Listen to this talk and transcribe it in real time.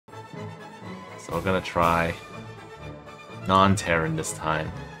So we're gonna try non-Terran this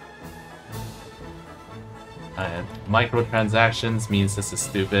time. And microtransactions means this is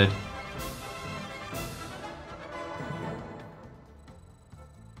stupid.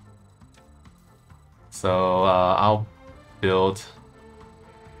 So I'll build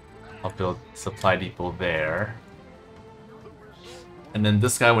supply depot there. And then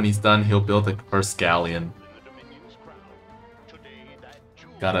this guy, when he's done, he'll build the first galleon.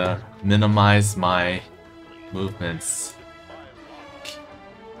 Gotta minimize my movements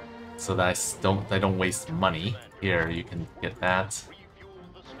so that I don't waste money. Here, you can get that.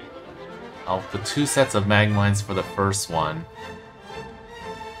 I'll put 2 sets of mag mines for the first one.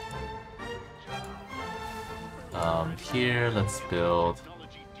 Here, let's build.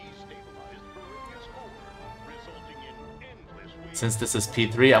 Since this is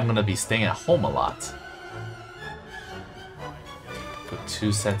P3, I'm gonna be staying at home a lot. Put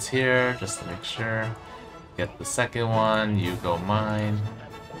 2 sets here, just to make sure. Get the second one, you go mine.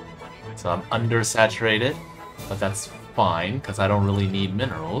 So I'm undersaturated, but that's fine, because I don't really need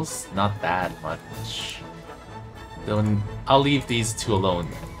minerals. Not that much. Then I'll leave these 2 alone.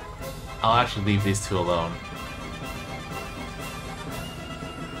 I'll actually leave these 2 alone.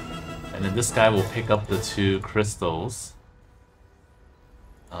 And then this guy will pick up the 2 crystals.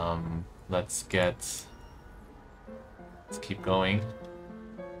 Let's keep going.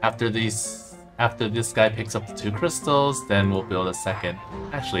 After this guy picks up the 2 crystals, then we'll build a second.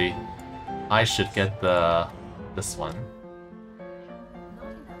 Actually, I should get this one.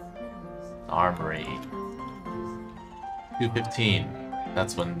 Armory. 215.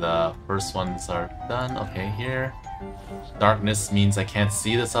 That's when the first ones are done. Okay, here. Darkness means I can't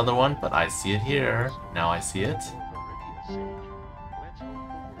see this other one, but I see it here. Now I see it.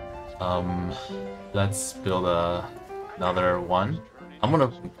 Let's build another one. I'm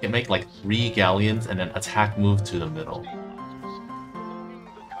gonna make like 3 galleons and then attack move to the middle.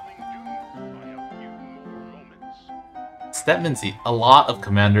 Stedman's a lot of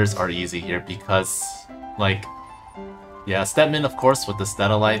commanders are easy here because, like, yeah, Stedman of course with the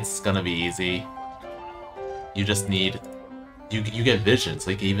Stedalites is gonna be easy. You just need you get vision,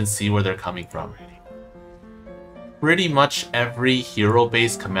 so you can even see where they're coming from. Pretty much every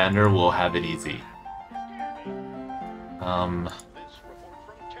hero-based commander will have it easy.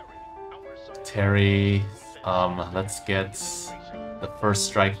 Terry, let's get the first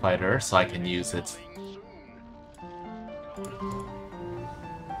strike fighter so I can use it.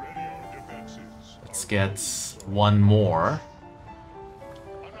 Let's get 1 more.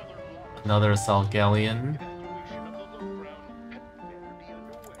 Another assault galleon.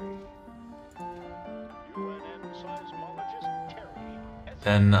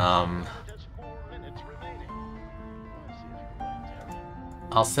 Then,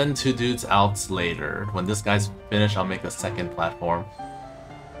 I'll send 2 dudes out later. When this guy's finished, I'll make a second platform.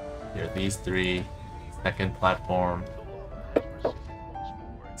 Here, these 3. Second platform.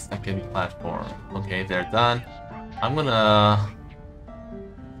 Second platform. Okay, they're done. I'm gonna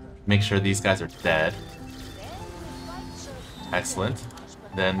make sure these guys are dead. Excellent.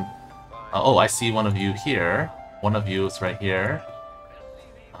 Then, oh, I see one of you here. One of you is right here.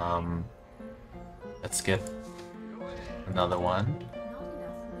 Let's get another one.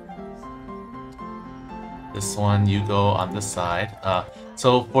 This one, you go on this side.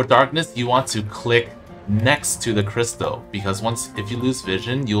 So for darkness, you want to click next to the crystal because if you lose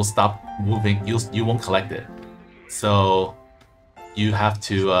vision, you'll stop moving. You won't collect it. So you have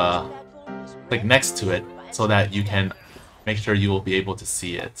to click next to it so that you can make sure you will be able to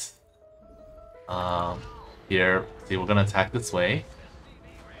see it. Here, see, we're gonna attack this way.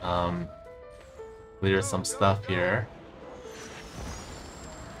 Clear some stuff here.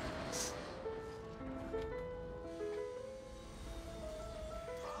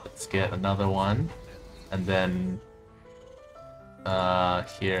 Let's get another one. And then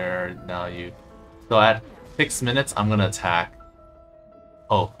here now you. So at 6 minutes I'm gonna attack.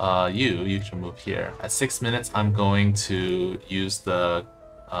 Oh, you should move here. At 6 minutes I'm going to use the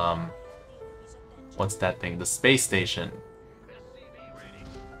what's that thing? The space station.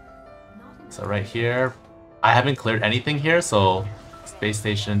 So right here, I haven't cleared anything here, so space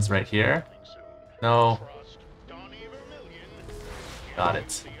station's right here. No. Got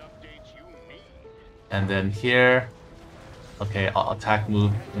it. And then here, okay, I'll attack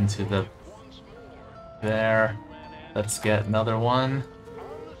move into the there. Let's get another one.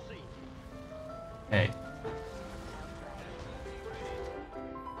 Okay.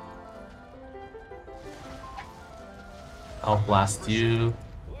 I'll blast you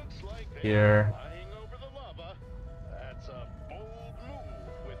here.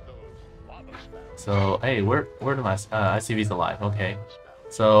 So, hey, where do my ICV's alive? Okay.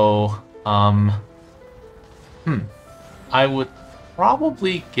 So, I would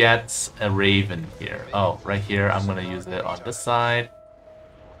probably get a Raven here. Oh, right here. I'm gonna use it on this side.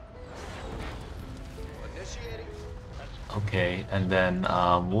 Okay, and then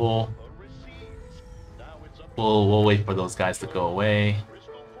we'll wait for those guys to go away.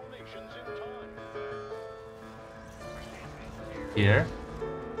 Here.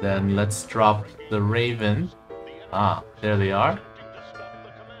 Then let's drop the Raven. Ah, there they are.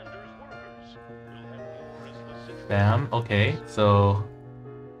 Bam. Okay, so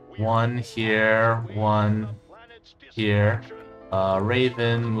one here, one here.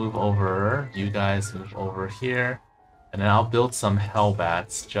 Raven, move over. You guys move over here. And then I'll build some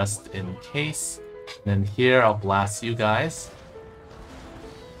Hellbats just in case. And then here I'll blast you guys.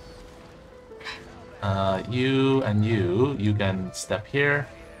 You and you can step here.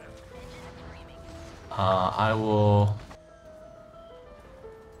 I will...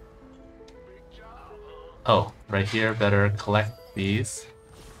 Oh, right here, better collect these.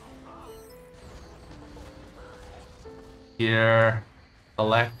 Here,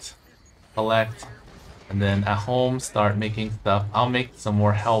 collect, and then at home start making stuff. I'll make some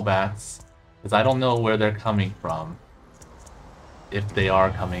more Hellbats, because I don't know where they're coming from. If they are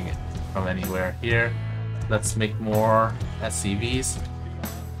coming from anywhere. Here, let's make more SCVs.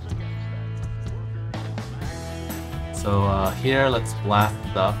 So here, let's blast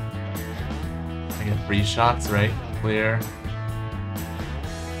stuff. I get 3 shots, right? Clear.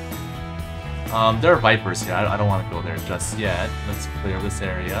 There are Vipers here. I don't want to go there just yet. Let's clear this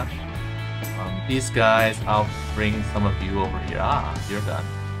area. These guys, I'll bring some of you over here. Ah, you're done.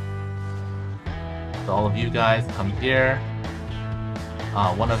 So all of you guys come here.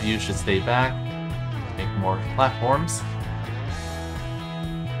 One of you should stay back. Make more platforms.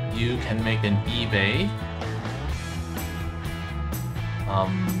 You can make an eBay.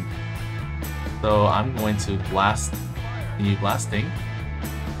 So I'm going to blast. Continue blasting.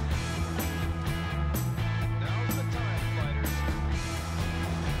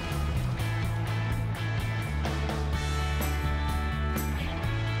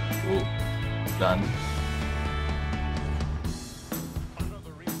 Ooh, done.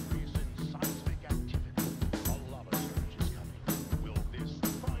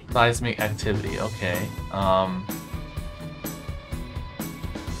 Seismic activity, okay.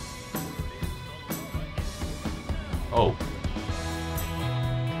 Oh.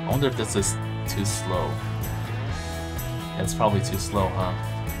 I wonder if this is too slow. Yeah, it's probably too slow, huh?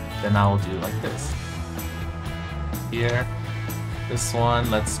 Then I'll do like this. Here. This one,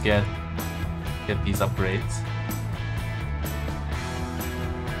 let's get these upgrades.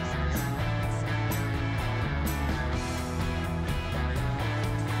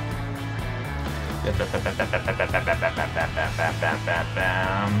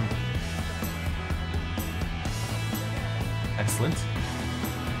 Excellent.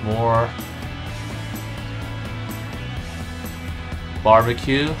 More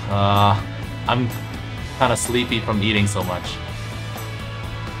barbecue. I'm kind of sleepy from eating so much.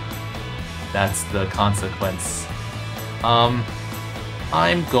 That's the consequence. I'm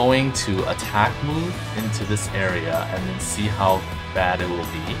going to attack move into this area and then see how bad it will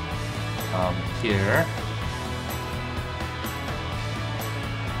be. Here.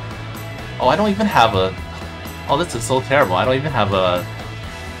 Oh, I don't even have a... Oh, this is so terrible. I don't even have a...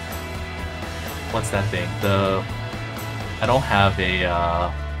 What's that thing? I don't have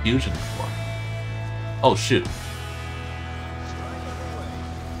a fusion core. Oh, shoot.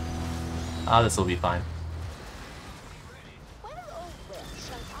 Ah, this will be fine.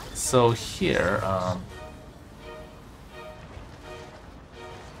 So here,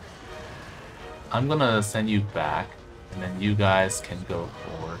 I'm gonna send you back, and then you guys can go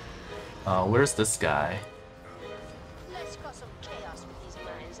forward. Where's this guy? Let's cause some chaos with these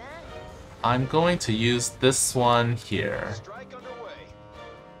mines, eh? I'm going to use this one here. Strike underway.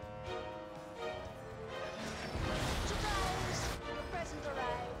 Surprise! Your present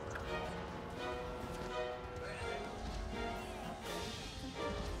arrived.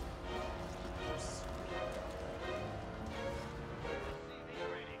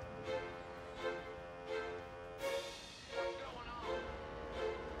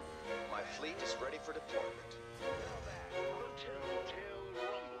 My fleet is ready for deployment. The telltale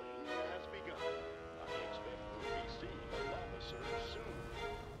rumbling has begun. I expect we'll be seeing a lava surge soon.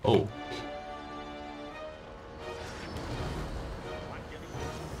 Oh. I'm getting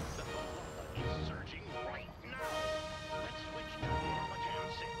word that the lava is surging right now. Let's switch to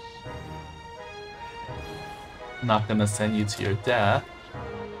Mutation 6. Not gonna send you to your death.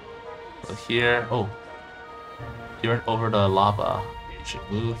 So here, oh, you're over the lava. You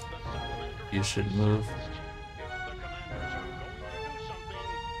should move. You should move.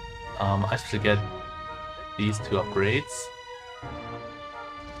 I should get these two upgrades.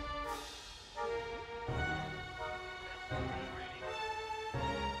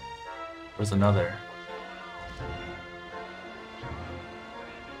 Where's another?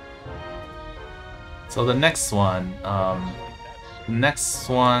 So the next one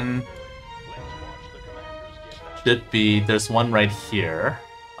should be, there's one right here.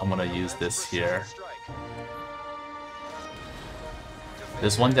 I'm gonna use this here.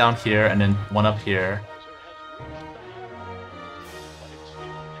 There's one down here and then one up here.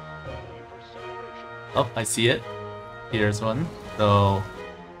 Oh, I see it. Here's one. So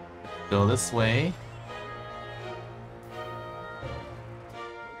go this way.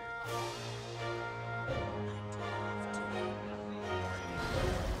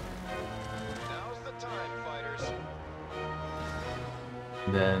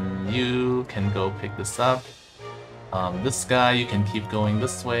 Then you can go pick this up. This guy, you can keep going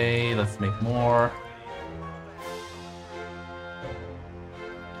this way. Let's make more.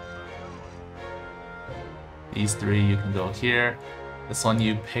 These three, you can go here. This one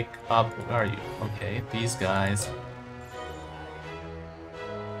you pick up. Where are you? Okay, these guys.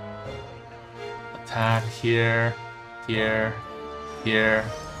 Attack here, here, here,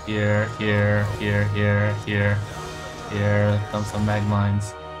 here, here, here, here, here. Here comes some mag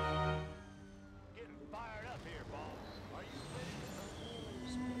mines.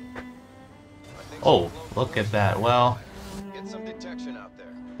 Oh, look at that. Well,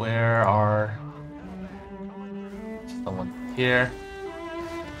 where are someone here?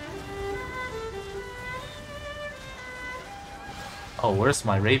 Oh, where's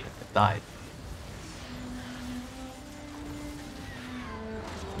my raven? It died.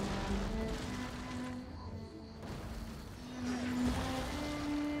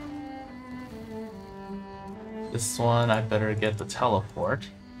 This one, I better get the teleport.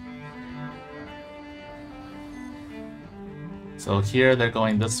 So here they're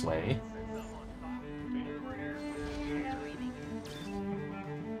going this way.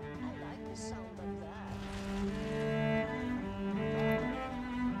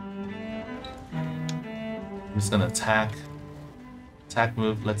 I'm just gonna attack. Attack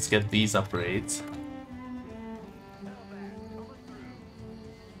move, let's get these upgrades.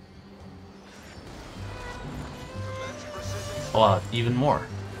 Wow, even more.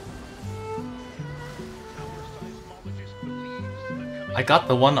 I got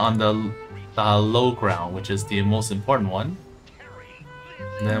the one on the low ground, which is the most important one.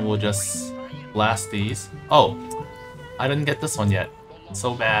 And then we'll just blast these. Oh, I didn't get this one yet.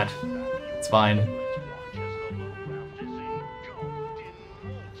 So bad. It's fine.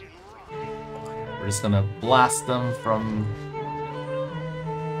 We're just gonna blast them from...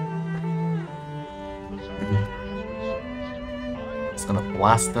 Just gonna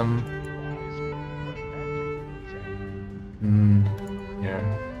blast them. Here.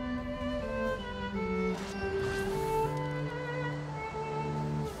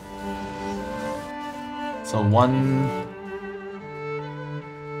 So one...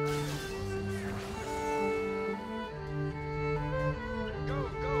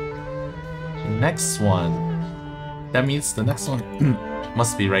 Next one. That means the next one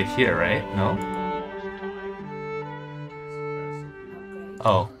must be right here, right? No?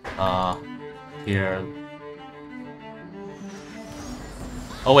 Oh, here.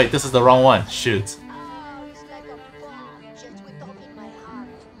 Oh wait, this is the wrong one. Shoot. Oh, it's like a bomb just went off in my heart.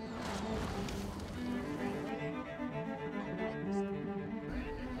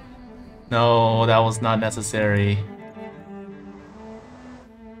 No, that was not necessary.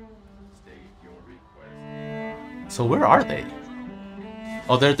 So where are they?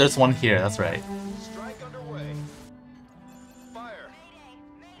 Oh, there's one here. That's right.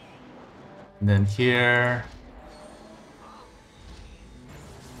 And then here.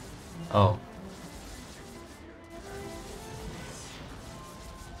 Oh.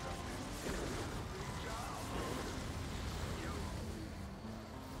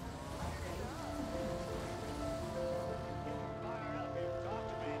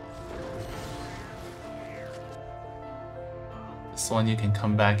 This one you can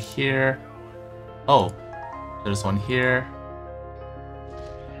come back here. Oh, there's one here.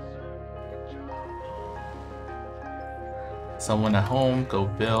 Someone at home, go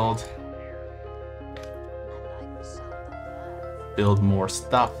build. Build more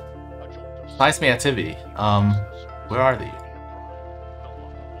stuff. Seismic activity. Where are they?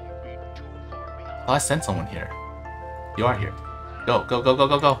 Oh, I sent someone here. You are here. Go, go, go, go,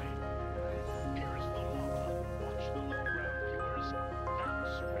 go, go.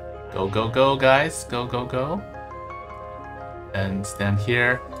 Go, go, go, guys. Go, go, go. And stand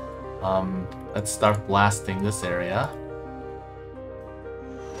here. Let's start blasting this area.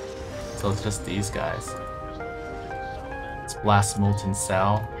 So it's just these guys. Let's blast Molten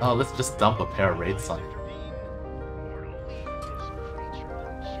Cell. Oh, let's just dump a pair of Wraiths on it.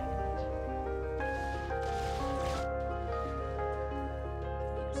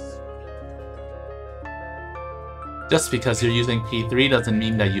 Just because you're using P3 doesn't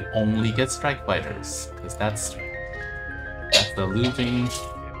mean that you only get Strike Fighters, because that's the losing.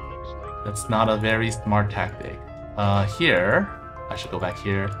 That's not a very smart tactic. Here, I should go back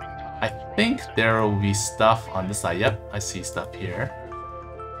here. I think there will be stuff on this side. Yep, I see stuff here.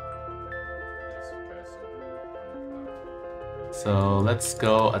 So let's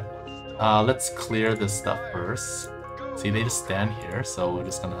go. Let's clear this stuff first. See, they just stand here, so we're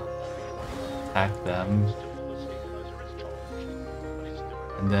just gonna attack them.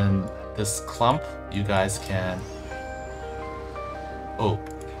 And then this clump, you guys can... Oh.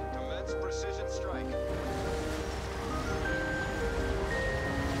 Commence precision strike.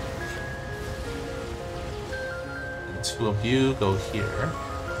 And two of you go here.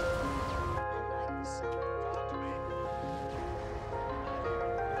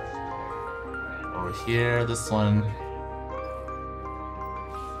 Over here, this one.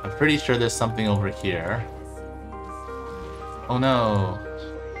 I'm pretty sure there's something over here. Oh no.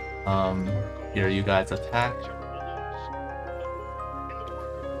 Here you guys attack.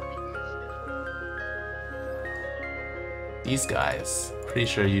 These guys, pretty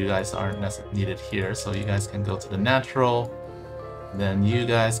sure you guys aren't needed here, so you guys can go to the natural. Then you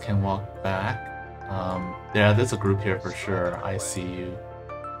guys can walk back. Yeah, there's a group here for sure. I see you.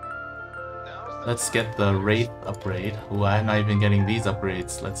 Let's get the Wraith upgrade. Ooh, I'm not even getting these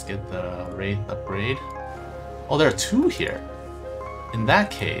upgrades. Let's get the Wraith upgrade. Oh, there are two here. In that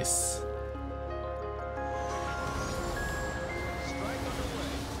case...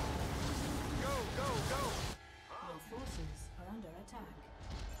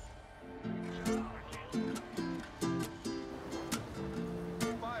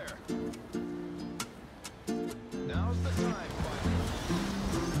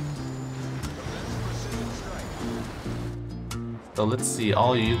 So let's see,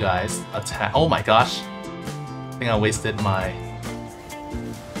 all you guys attack. Oh my gosh! I think I wasted my...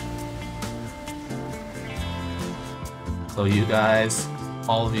 So you guys,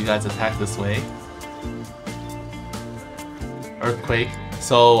 all of you guys attack this way. Earthquake.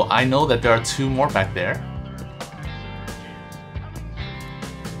 So I know that there are two more back there.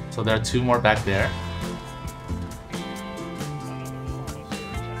 So there are two more back there.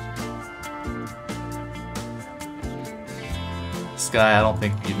 This guy, I don't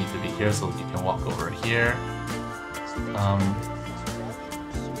think you need to be here, so you can walk over here.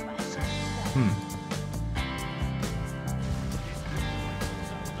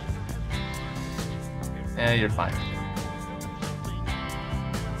 Yeah, you're fine.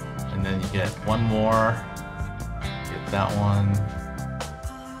 And then you get one more. Get that one.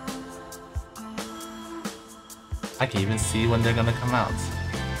 I can even see when they're gonna come out.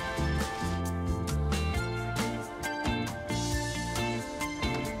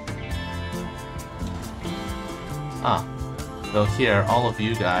 Ah, so here, all of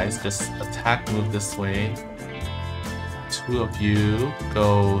you guys just attack, move this way. Two of you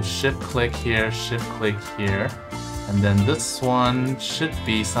go shift click here, shift click here. And then this one should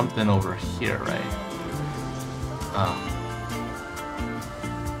be something over here, right? Ah.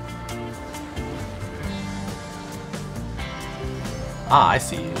 Ah, I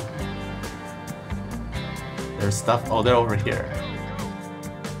see you. There's stuff. Oh, they're over here.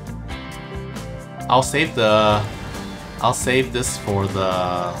 I'll save this for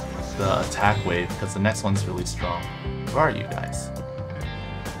the attack wave because the next one's really strong. Where are you guys?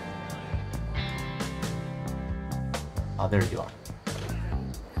 Oh, there you are.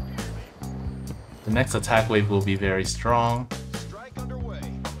 The next attack wave will be very strong. Strike underway.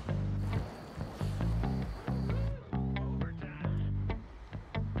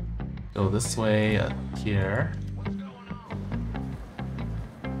 Go this way, here.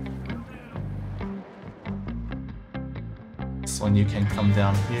 This one you can come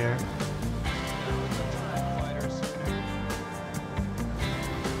down here.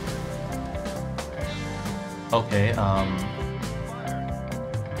 Okay,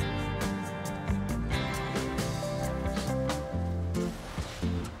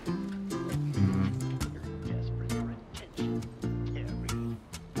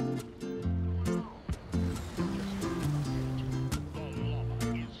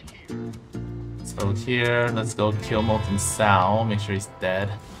 So here, let's go kill Molten Sal, make sure he's dead.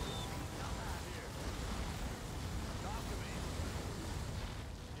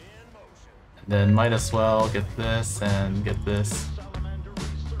 Then might as well get this and get this.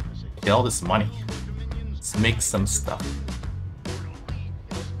 Get all this money. Let's make some stuff.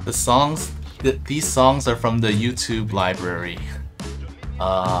 The songs, these songs are from the YouTube library.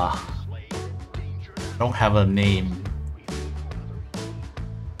 I don't have a name.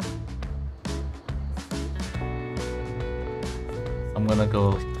 I'm gonna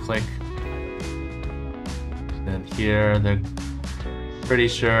go click. Then here, they're pretty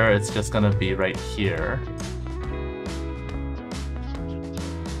sure it's just gonna be right here.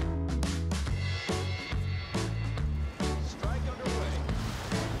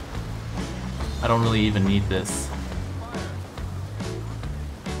 I don't really even need this.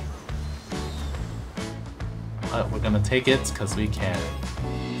 But we're gonna take it because we can.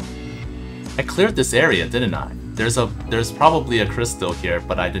 I cleared this area, didn't I? There's probably a crystal here,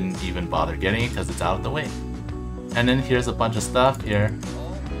 but I didn't even bother getting it because it's out of the way. And then here's a bunch of stuff here.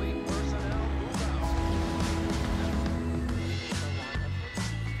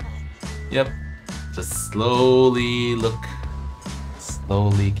 Yep. Just slowly look.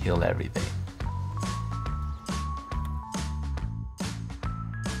 Slowly kill everything.